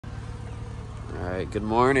Alright, good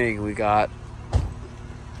morning. We got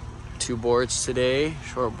 2 boards today,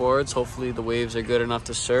 short boards. Hopefully the waves are good enough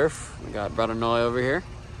to surf. We got Brother Noy over here.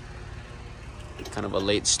 Kind of a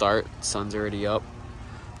late start, sun's already up.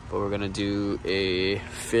 But we're gonna do a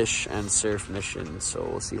fish and surf mission, so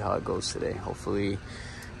we'll see how it goes today. Hopefully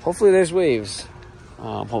there's waves.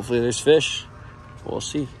 Hopefully there's fish. We'll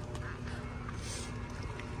see.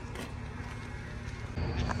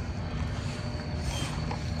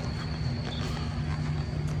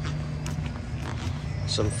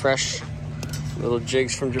 Some fresh little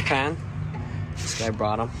jigs from Japan. This guy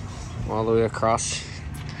brought them all the way across.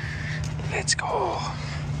 Let's go.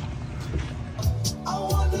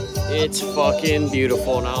 It's fucking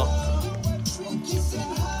beautiful now.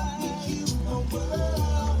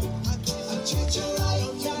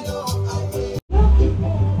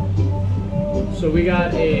 So we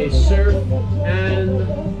got a surf and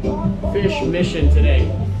fish mission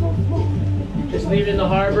today. Just leaving the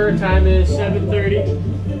harbor, time is 7:30.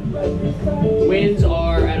 Winds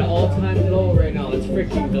are at an all-time low right now. It's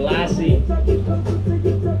freaking glassy.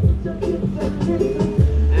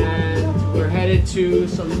 And we're headed to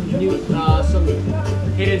some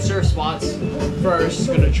hidden surf spots first.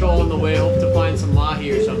 Gonna troll on the way, hope to find some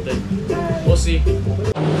mahi or something. We'll see.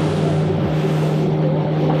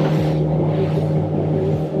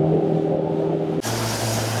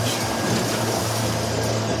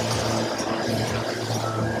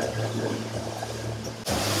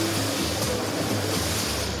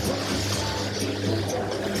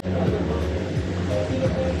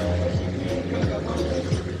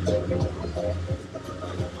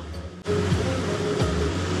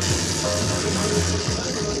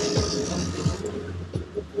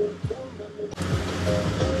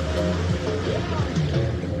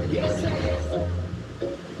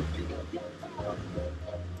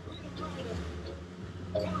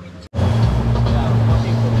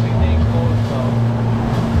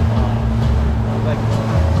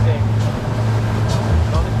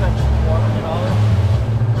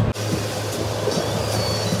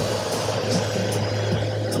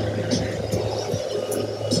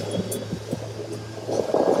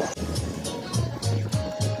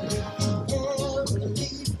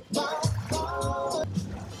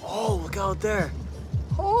 Out there.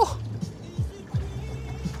 Oh.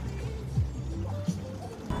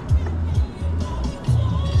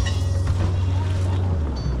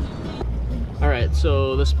 All right,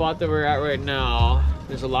 so the spot that we're at right now,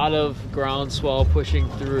 there's a lot of groundswell pushing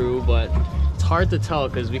through, but it's hard to tell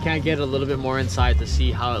because we can't get a little bit more inside to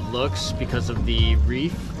see how it looks because of the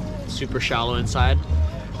reef. Super shallow inside.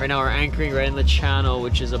 Right now we're anchoring right in the channel,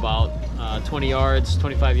 which is about 20 yards,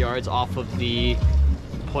 25 yards off of the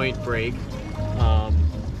point break.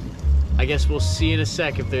 I guess we'll see in a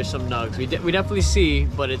sec if there's some nugs. We definitely see,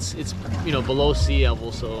 but it's you know, below sea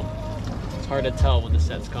level, so it's hard to tell when the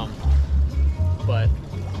sets come. But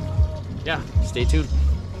yeah, stay tuned.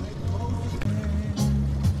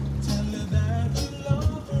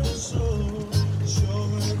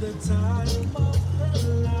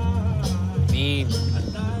 Mean.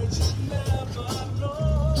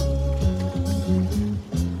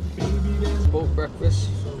 Boat breakfast.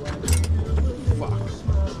 Fuck.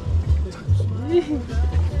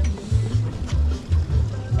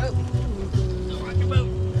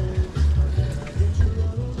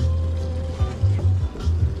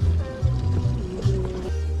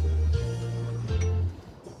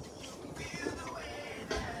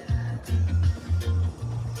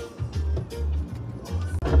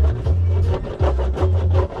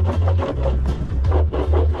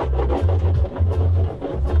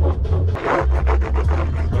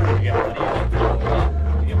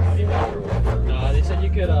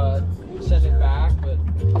 Send it back, but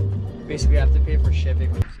basically I have to pay for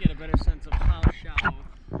shipping. Just get a better sense of how shallow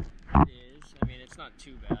it is. I mean, it's not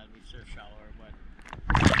too bad. We surf shallower, but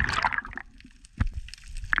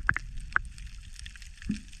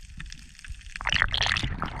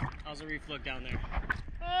how's the reef look down there?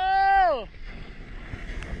 Oh!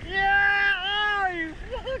 Yeah! Oh, you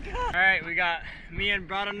fuck! All right, we got me and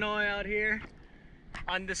Brother Noy out here.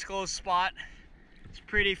 Undisclosed spot. It's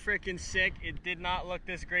pretty freaking sick. It did not look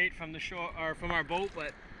this great from the shore or from our boat,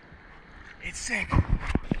 but it's sick. All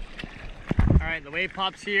right, the wave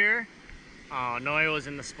pops here. Oh, Noy was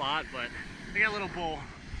in the spot, but we got a little bull.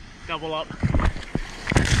 Double up.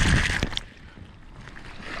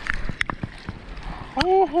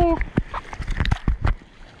 Oh.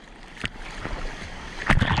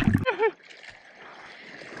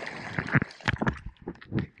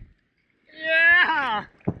 Yeah.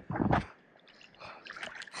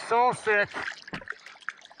 So sick.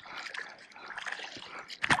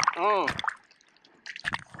 Oh.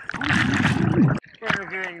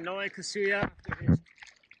 Reviewing Noe Kasuya after his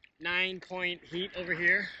 9-point heat over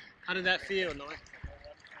here. How did that feel, Noe?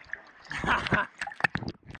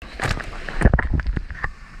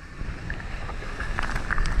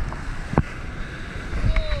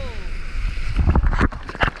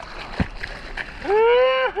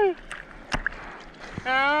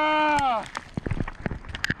 Oh.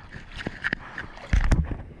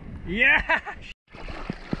 Yeah!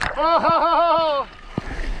 Oh!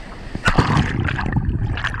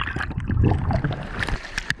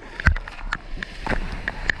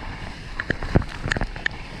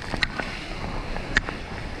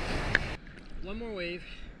 One more wave.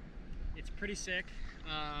 It's pretty sick.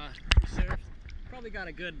 We surfed. Probably got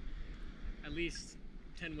a good, at least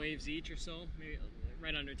 10 waves each or so, maybe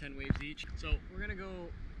right under 10 waves each. So we're gonna go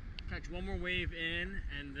catch one more wave in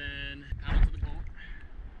and then paddle to the boat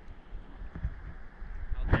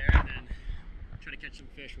out there and then try to catch some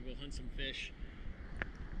fish. We'll go hunt some fish.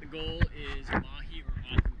 The goal is mahi or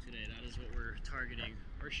aku today. That is what we're targeting,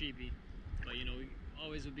 or shibi. But you know, we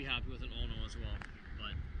always would be happy with an ono as well.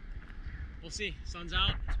 But we'll see. Sun's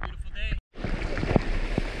out. It's a beautiful day.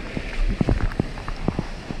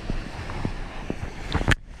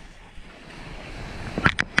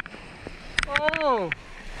 Oh!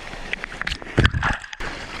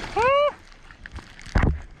 Oh!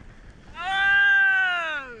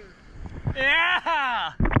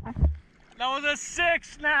 Yeah! That was a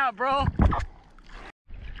 6 snap, bro.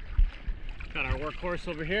 Got our workhorse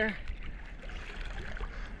over here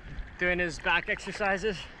doing his back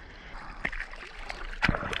exercises.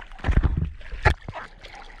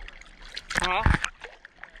 Huh?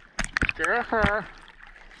 Yeah.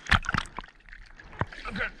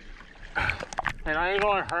 Okay. And I ain't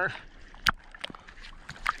going to hurt.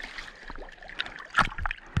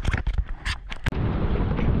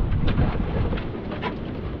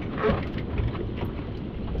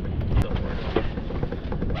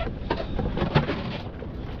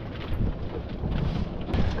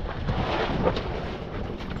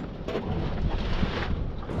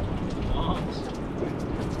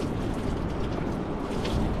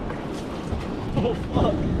 Oh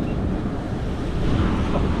fuck.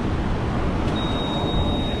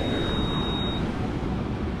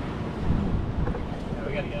 Yeah,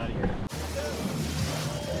 we gotta get out of here.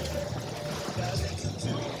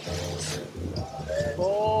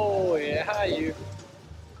 Oh yeah, you.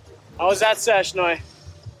 How was that sesh, Noy?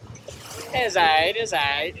 It's alright, it's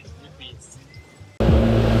alright.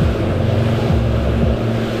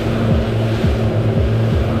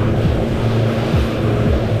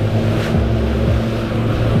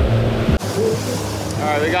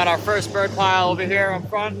 Alright, we got our first bird pile over here up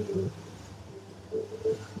front.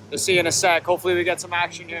 We'll see you in a sec. Hopefully we get some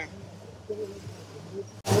action here.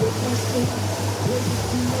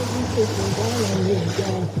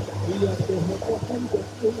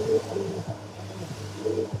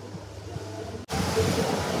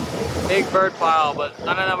 Big bird pile, but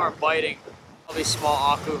none of them are biting. Probably small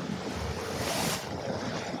aku.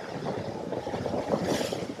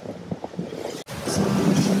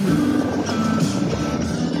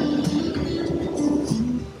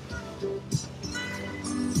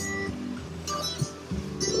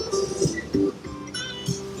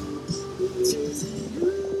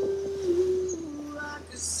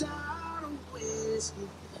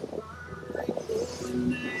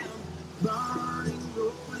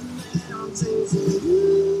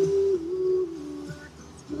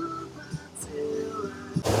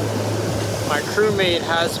 My crewmate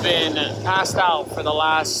has been passed out for the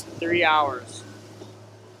last 3 hours.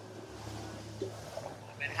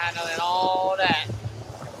 I've been handling all that.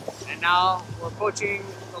 And now we're approaching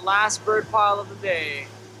the last bird pile of the day.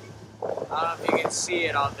 I don't know if you can see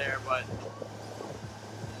it out there, but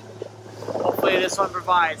hopefully this one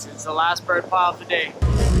provides. It's the last bird pile of the day.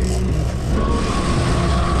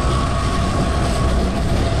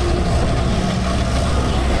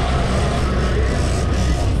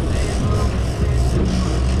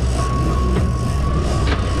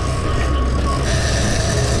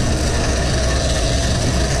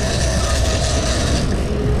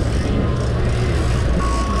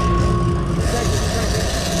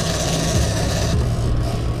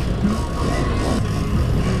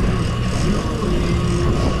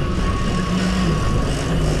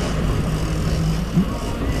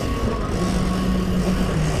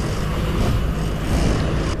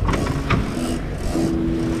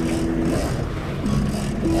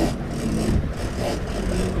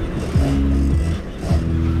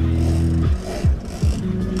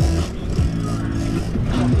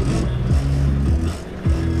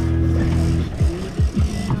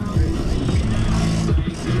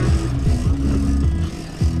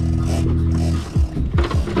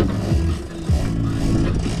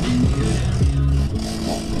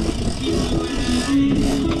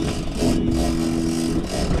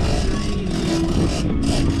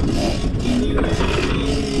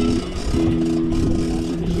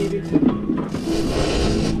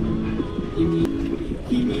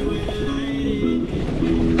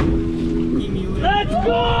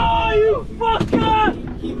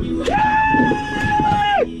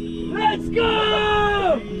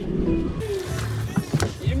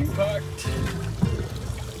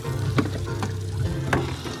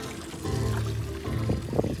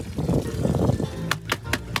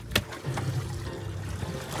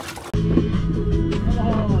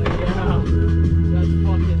 Oh yeah, that's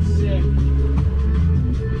fucking sick.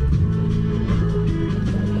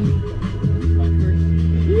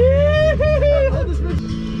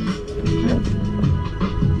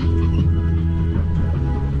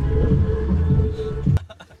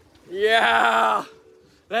 Yeah,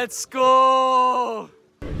 let's go.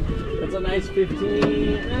 That's a nice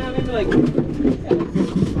 15, maybe like 12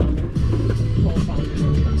 pounders.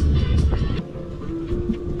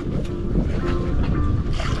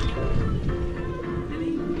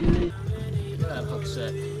 Look at that hook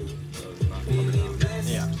set.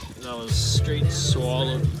 Yeah, that was straight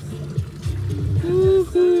swallowed.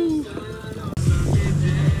 Woohoo!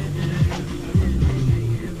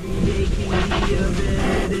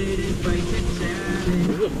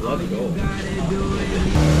 Let's go.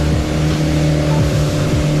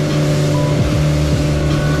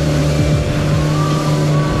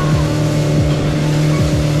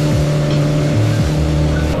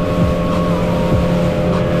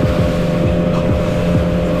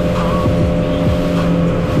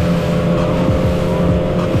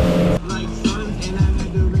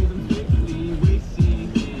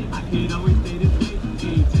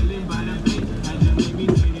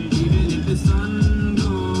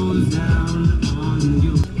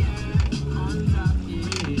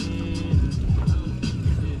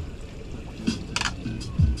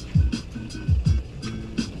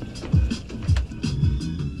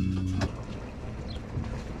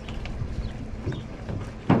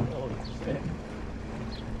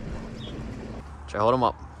 Try hold him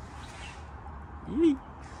up. Yee.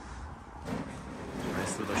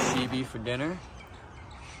 Nice little sheebie for dinner.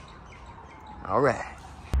 All right.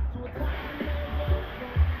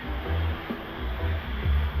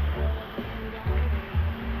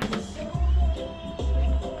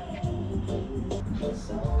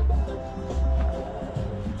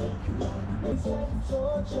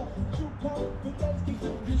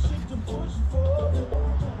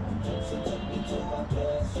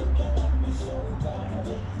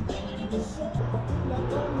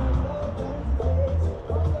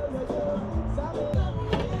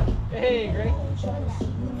 Hey, Greg. It's a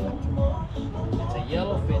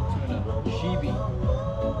yellowfin tuna, sheebie.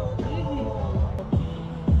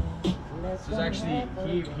 This is actually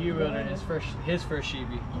he ordered his first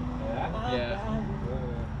sheebie. Yeah.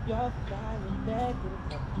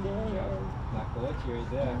 Cheers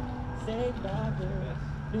there.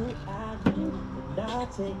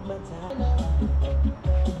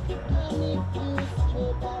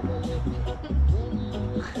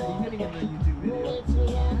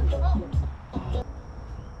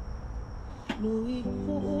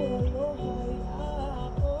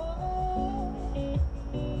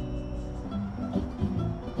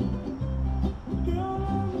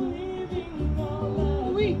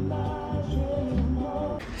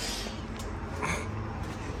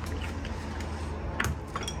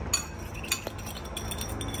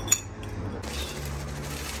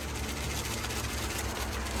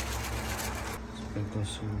 Sprinkle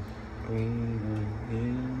some green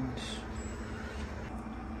onions.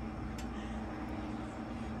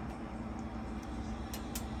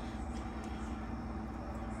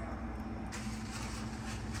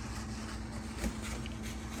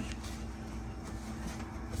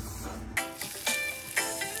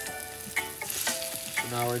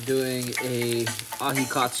 Now we're doing a ahi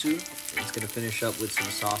katsu. It's gonna finish up with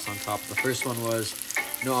some sauce on top. The first one was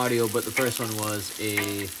no audio, but the first one was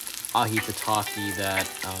a ahi tataki that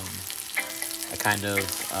I kind of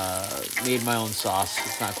made my own sauce.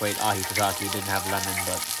 It's not quite ahi tataki, didn't have lemon,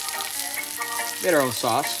 but made our own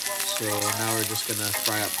sauce. So now we're just gonna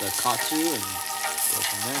fry up the katsu and go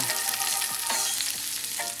from there.